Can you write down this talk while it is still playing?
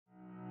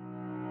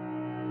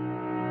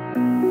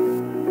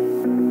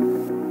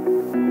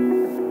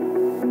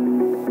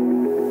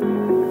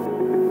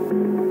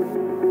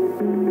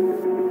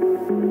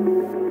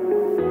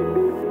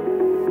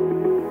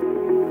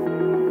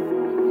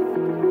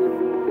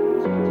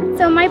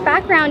So my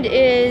background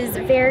is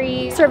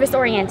very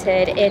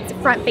service-oriented. It's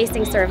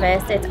front-facing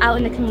service. It's out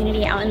in the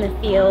community, out in the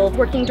field,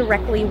 working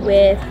directly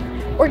with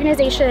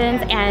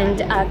organizations and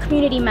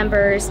community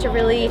members to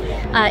really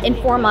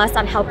inform us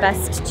on how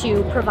best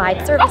to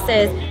provide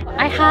services.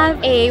 I have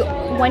a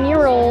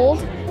 1-year-old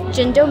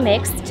Jindo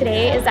mix.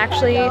 Today is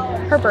actually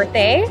her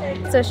birthday,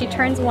 so she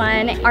turns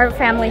 1. Our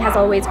family has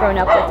always grown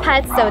up with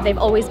pets, so they've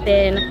always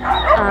been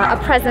a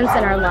presence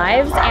in our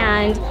lives,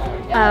 and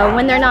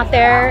when they're not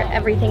there,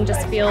 everything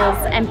just feels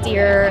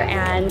emptier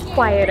and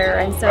quieter,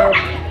 and so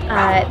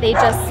they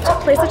just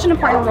play such an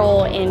important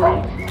role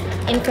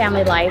in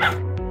family life.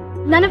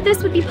 None of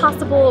this would be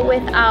possible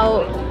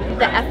without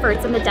the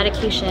efforts and the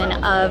dedication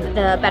of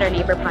the Better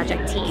Neighbor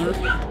Project team.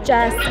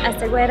 Jess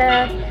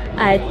Aceguera,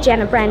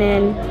 Jana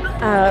Brennan,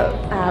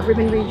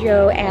 Ruben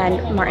Riggio,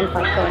 and Martin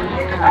Falcone.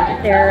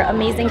 They're an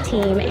amazing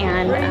team,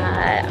 and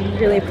I'm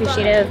really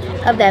appreciative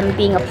of them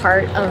being a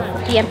part of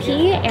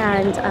BNP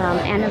and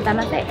of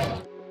MFA.